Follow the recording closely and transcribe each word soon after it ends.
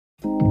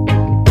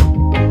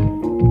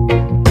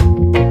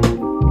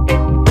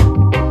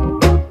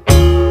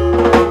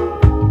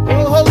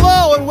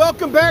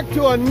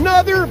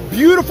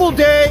beautiful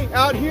day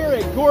out here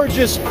at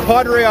gorgeous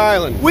Padre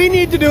Island. We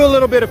need to do a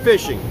little bit of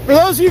fishing. For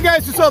those of you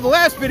guys who saw the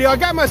last video, I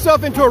got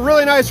myself into a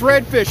really nice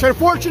redfish.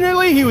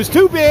 Unfortunately, he was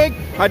too big.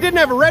 I didn't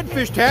have a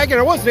redfish tag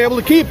and I wasn't able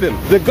to keep him.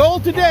 The goal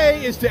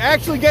today is to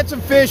actually get some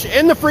fish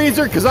in the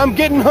freezer because I'm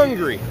getting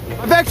hungry.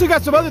 I've actually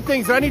got some other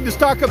things that I need to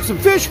stock up some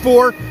fish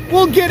for.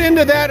 We'll get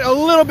into that a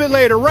little bit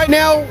later. Right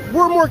now,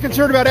 we're more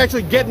concerned about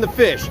actually getting the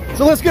fish.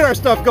 So let's get our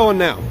stuff going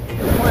now.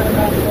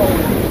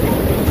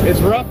 It's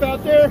rough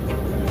out there?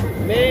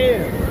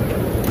 Man.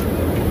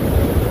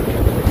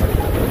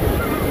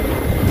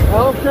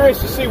 I'm curious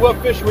to see what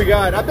fish we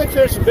got. I bet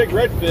there's some big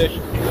redfish.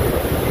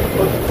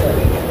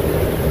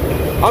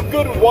 I'm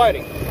good with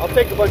whiting. I'll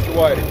take a bunch of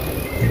whiting.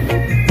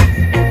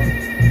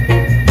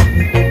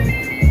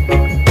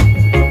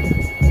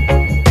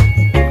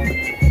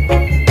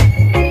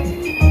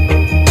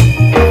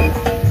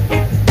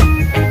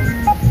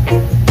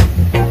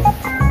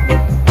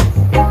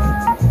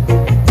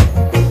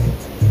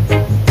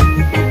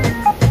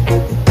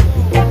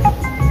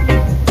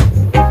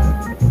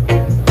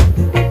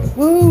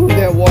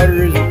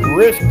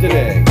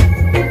 Today.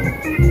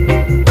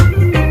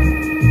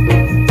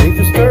 Things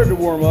are starting to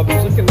warm up.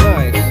 It's looking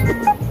nice.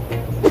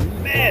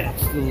 Man,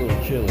 it's still a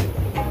little chilly.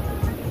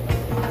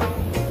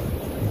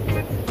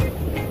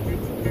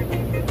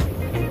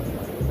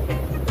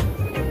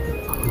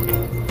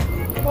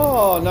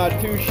 Oh,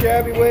 not too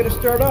shabby way to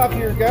start off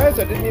here, guys.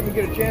 I didn't even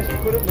get a chance to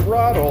put it in the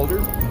rod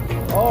holder.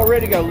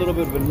 Already got a little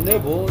bit of a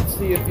nibble. Let's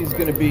see if he's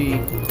gonna be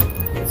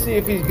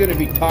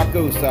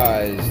taco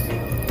sized.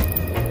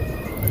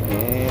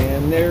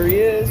 And there he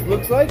is.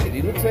 Looks like it.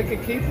 He looks like a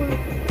keeper.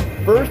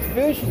 First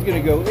fish is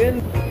going to go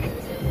in.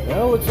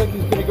 Well, looks like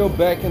he's going to go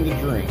back in the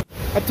drink.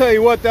 I tell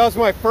you what, that was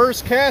my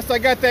first cast. I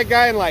got that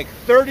guy in like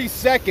 30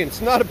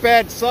 seconds. Not a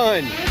bad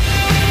sign.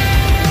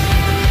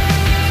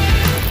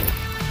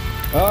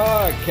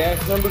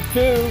 Cast number 2.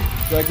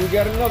 Looks like we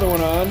got another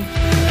one on.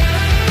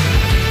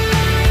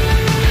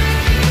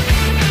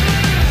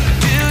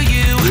 Do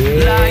you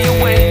lie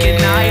awake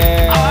at night?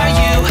 Are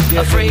you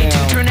afraid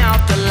to turn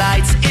out the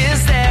lights?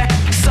 Is there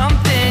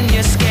something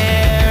you're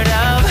scared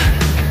of?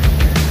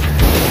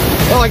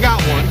 Well, I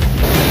got one.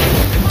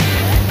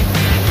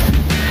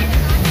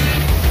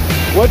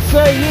 What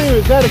say you?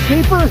 Is that a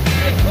keeper?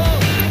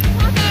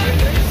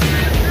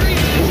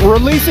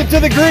 Release it to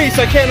the grease.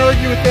 I can't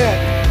argue with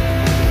that.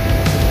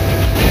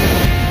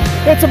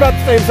 It's about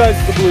the same size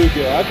as the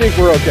bluegill. I think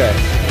we're okay.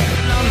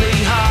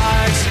 Lonely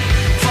hearts,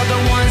 for the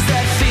ones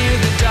that fear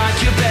the dark,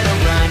 you better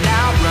run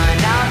out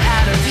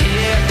of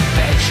here.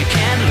 Bet you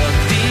can't look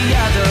the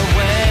other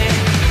way.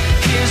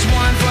 Here's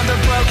one for the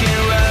broken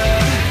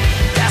road.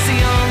 That's the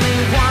only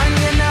one,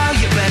 you know.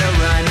 You better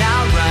run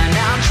out,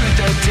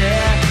 truth or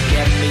dare.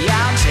 Get me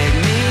out, take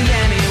me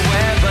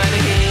anywhere but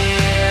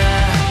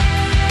here.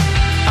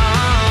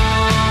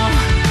 Oh,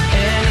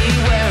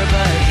 anywhere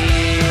but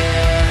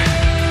here.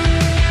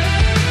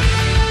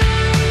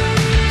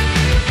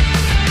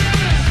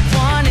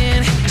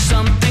 Wanting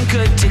something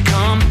good to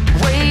come,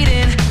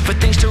 waiting for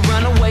things to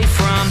run away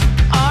from.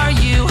 Are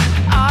you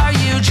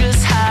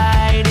just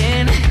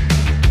hiding?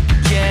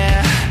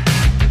 Yeah,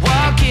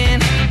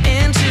 walking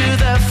into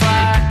the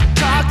fire,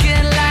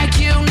 talking like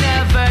you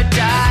never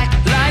die,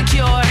 like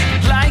you're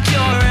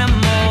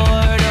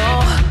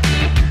immortal.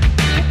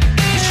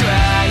 You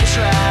try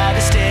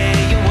to stay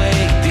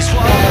awake, these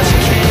walls you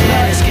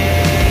can't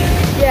escape.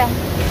 Yeah,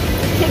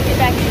 take it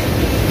back.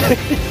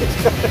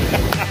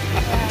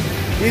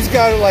 He's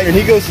got it like, and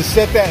he goes to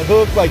set that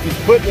hook like he's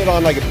putting it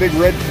on like a big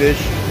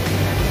redfish.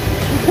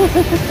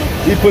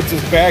 He puts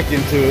his back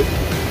into it.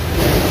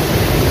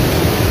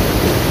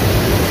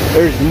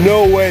 There's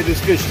no way this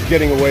fish is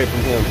getting away from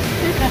him.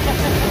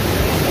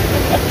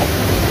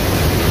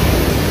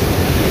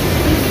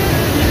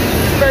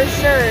 For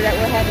sure that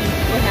we're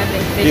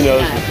having fish. He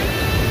knows.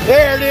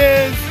 There it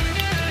is.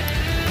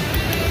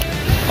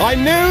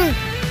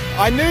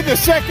 I knew the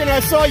second I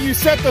saw you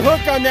set the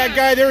hook on that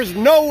guy, there's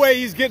no way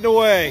he's getting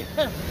away.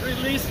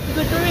 Release to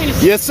the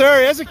grease. Yes,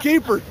 sir. As a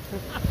keeper.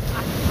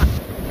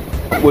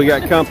 We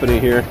got company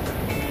here.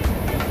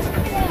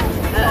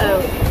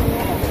 Uh-oh.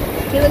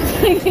 He looks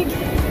like a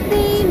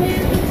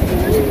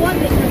There's one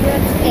that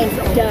is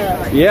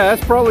done. Yeah,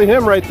 that's probably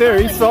him right there.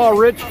 He saw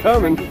Rich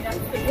coming.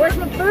 Where's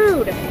my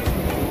food?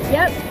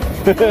 Yep.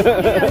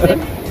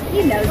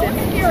 He knows him.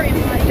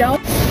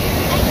 Don't.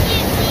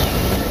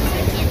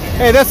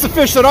 Hey, that's the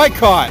fish that I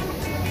caught.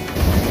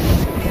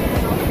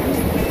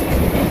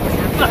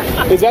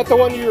 Is that the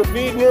one you were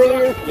feeding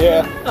earlier?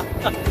 Yeah.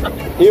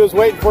 He was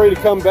waiting for you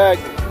to come back.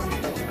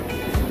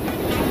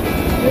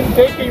 Didn't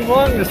take him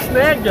long to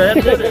snag that,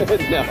 did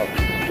it? No.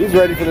 He's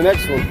ready for the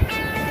next one.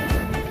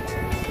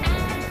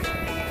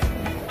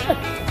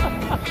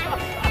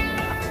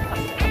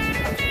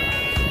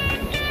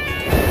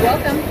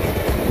 Welcome.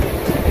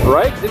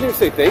 Right? Didn't even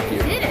say thank you.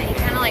 Did it? He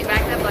kind of like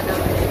backed up like a...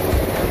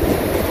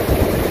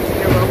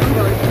 You're welcome,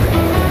 Lord.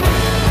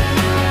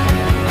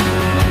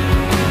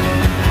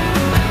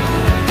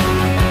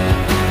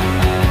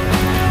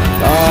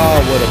 Oh,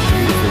 what a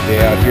beautiful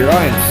day out here. I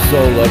am so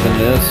loving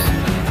this.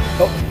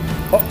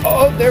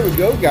 there we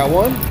go. Got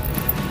one.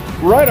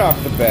 Right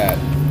off the bat.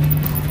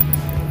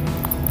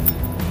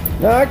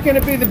 Not going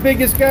to be the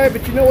biggest guy,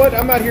 but you know what?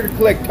 I'm out here to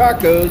collect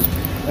tacos,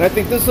 and I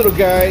think this little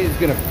guy is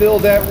going to fill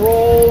that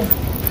role.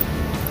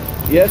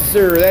 Yes,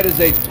 sir. That is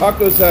a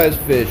taco-sized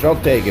fish.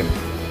 I'll take him.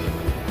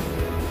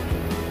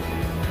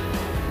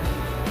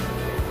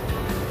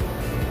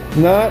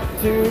 Not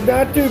too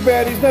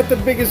bad. He's not the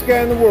biggest guy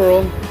in the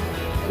world,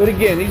 but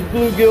again, he's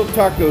bluegill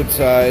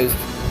taco-sized.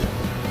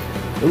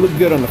 They look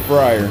good on the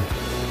fryer.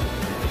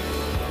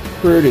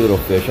 Pretty little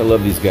fish. I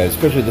love these guys,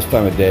 especially this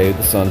time of day.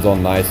 The sun's all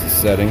nice and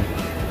setting.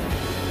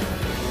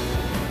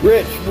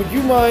 Rich, would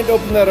you mind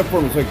opening that up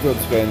for me so I can throw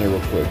this guy in there real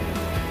quick?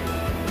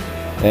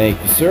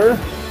 Thank you, sir.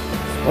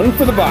 One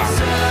for the box.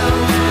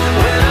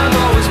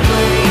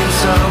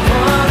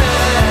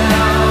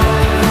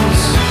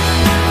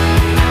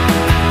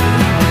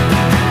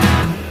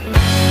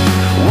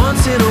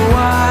 Once in a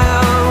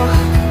while,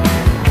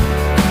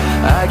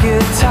 I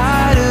get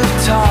tired of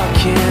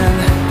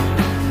talking.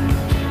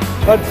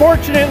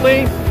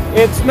 Unfortunately,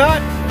 it's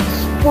not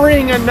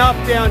spring enough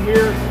down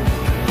here.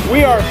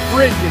 We are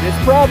frigid.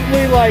 It's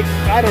probably like,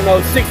 I don't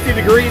know, 60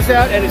 degrees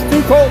out, and it's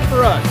too cold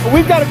for us. But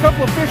we've got a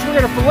couple of fish we're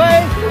gonna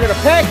fillet. We're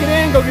gonna pack it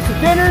in, go get some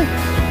dinner,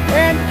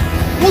 and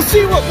we'll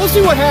see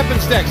what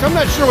happens next. I'm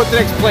not sure what the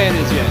next plan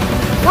is yet.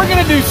 We're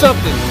gonna do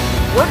something.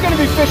 We're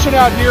gonna be fishing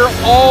out here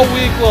all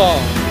week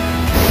long.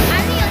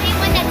 I'm the only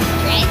one that's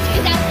drenched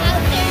because I'm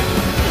out there.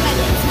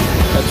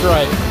 That's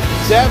right.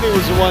 Savvy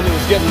was the one that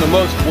was getting the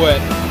most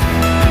wet.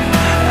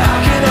 How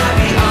can I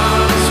be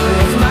honest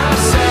with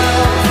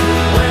myself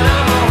when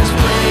I'm always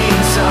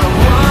playing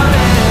someone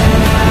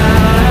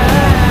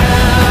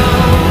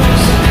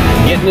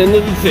else? Getting into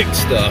the thick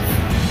stuff.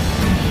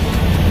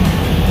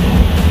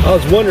 I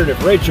was wondering if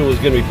Rachel was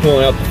going to be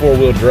pulling out the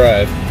four-wheel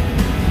drive.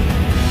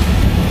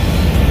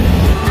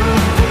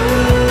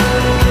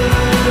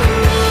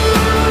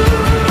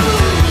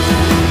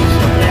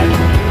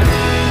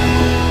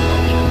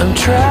 I'm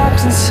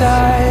trapped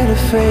inside a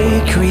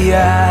fake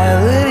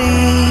reality.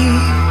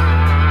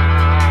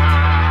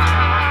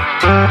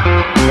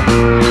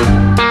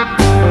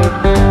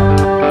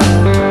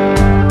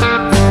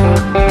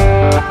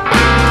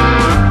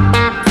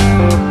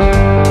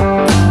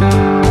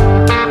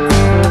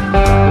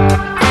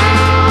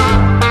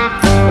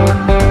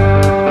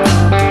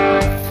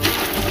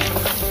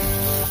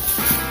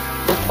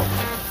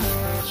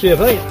 See, I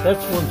think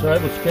that's the ones I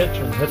was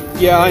catching.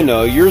 Yeah, I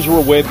know. Yours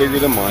were way bigger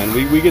than mine.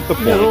 We get the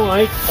point. No,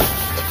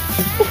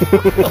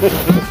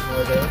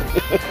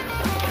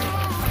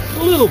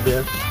 a little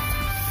bit.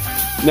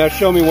 Now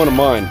show me one of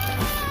mine.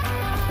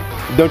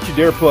 Don't you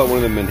dare pull out one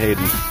of them in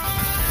Hayden.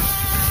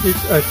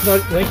 I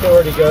think I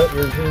already got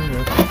yours in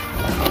there.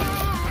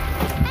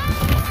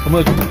 I'm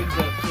gonna leave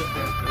that sit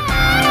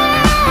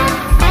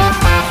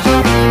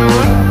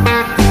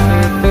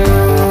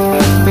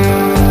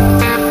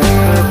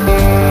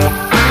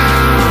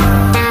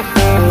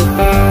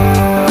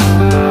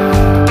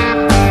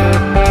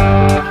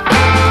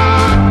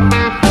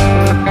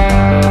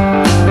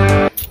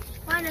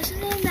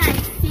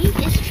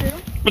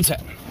What's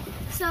that?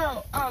 So,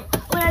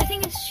 what I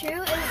think is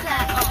true is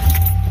that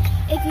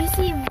if you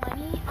see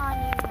money on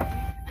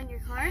your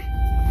car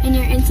and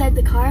you're inside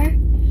the car,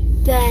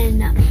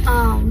 then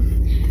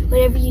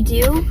whatever you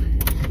do,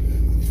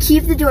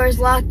 keep the doors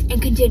locked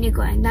and continue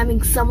going. That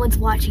means someone's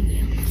watching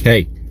you.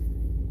 Hey,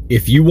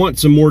 if you want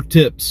some more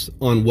tips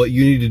on what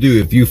you need to do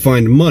if you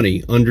find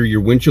money under your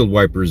windshield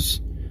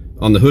wipers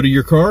on the hood of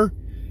your car,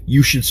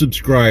 you should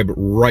subscribe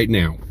right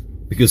now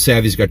because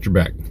Savvy's got your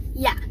back.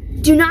 Yeah.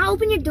 Do not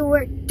open your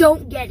door.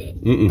 Don't get it.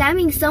 That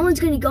means someone's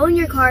going to go in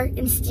your car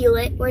and steal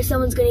it, or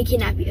someone's going to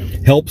kidnap you.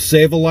 Help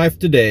save a life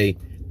today.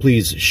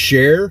 Please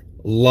share,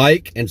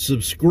 like, and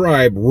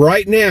subscribe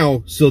right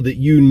now so that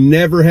you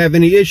never have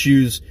any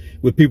issues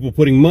with people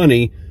putting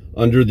money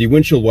under the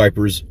windshield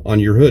wipers on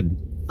your hood.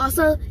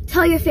 Also,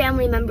 tell your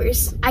family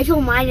members. I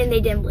told mine and they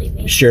didn't believe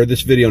me. Share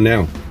this video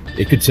now.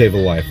 It could save a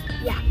life.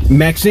 Yeah.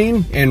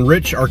 Maxine and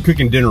Rich are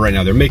cooking dinner right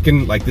now. They're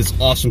making like this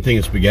awesome thing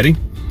of spaghetti.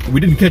 We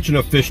didn't catch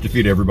enough fish to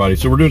feed everybody,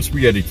 so we're doing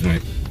spaghetti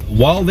tonight.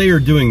 While they are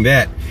doing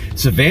that,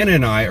 Savannah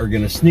and I are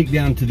gonna sneak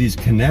down to these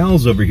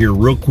canals over here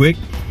real quick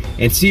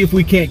and see if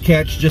we can't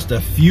catch just a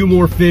few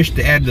more fish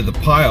to add to the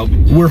pile.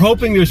 We're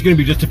hoping there's gonna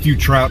be just a few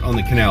trout on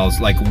the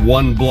canals, like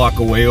 1 block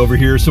away over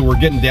here, so we're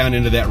getting down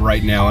into that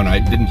right now, and I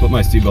didn't put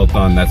my seatbelt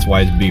on, that's why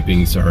it's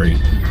beeping, sorry.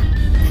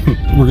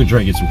 We're gonna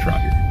try and get some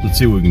trout here. Let's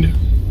see what we can do.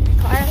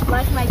 Car,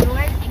 lock my door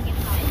and get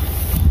high.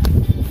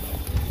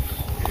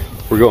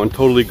 We're going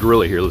totally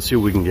guerrilla here. Let's see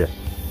what we can get.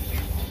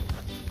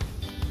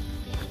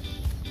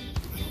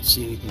 I don't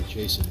see anything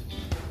chasing it.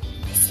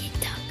 I see a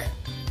duck.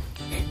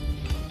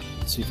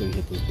 Let's see if I can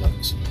hit those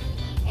ducks.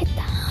 Hit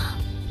them.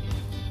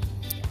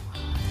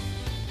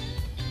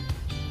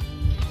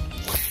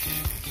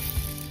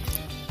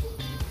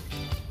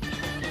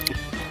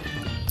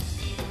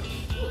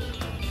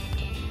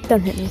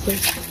 Don't hit me,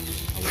 please.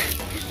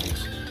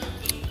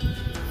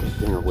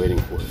 They're waiting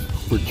for us.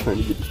 We're trying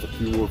to get just a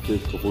few more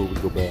fish before we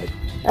go back.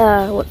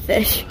 What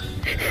fish?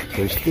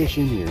 There's fish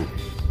in here.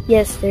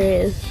 Yes,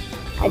 there is.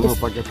 I don't know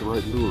if I got the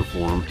right lure for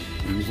him.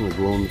 I'm using a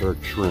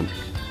glow-in-the-dark shrimp.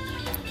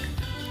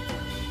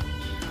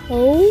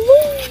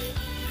 Oh,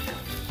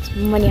 it's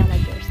money on my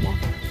doorstep.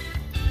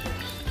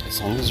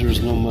 As long as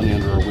there's no money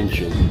under our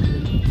windshield.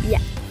 Yeah.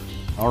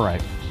 All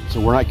right. So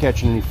we're not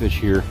catching any fish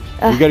here.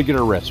 We got to get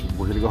our rest.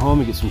 We're going to go home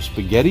and get some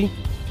spaghetti,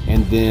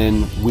 and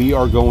then we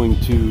are going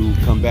to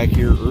come back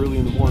here early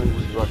in the morning. We're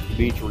going to go out to the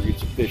beach. We're going to get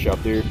some fish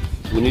out there.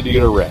 So we need to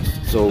get our rest.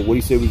 So what do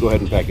you say we go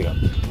ahead and pack it up?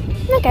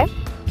 Okay.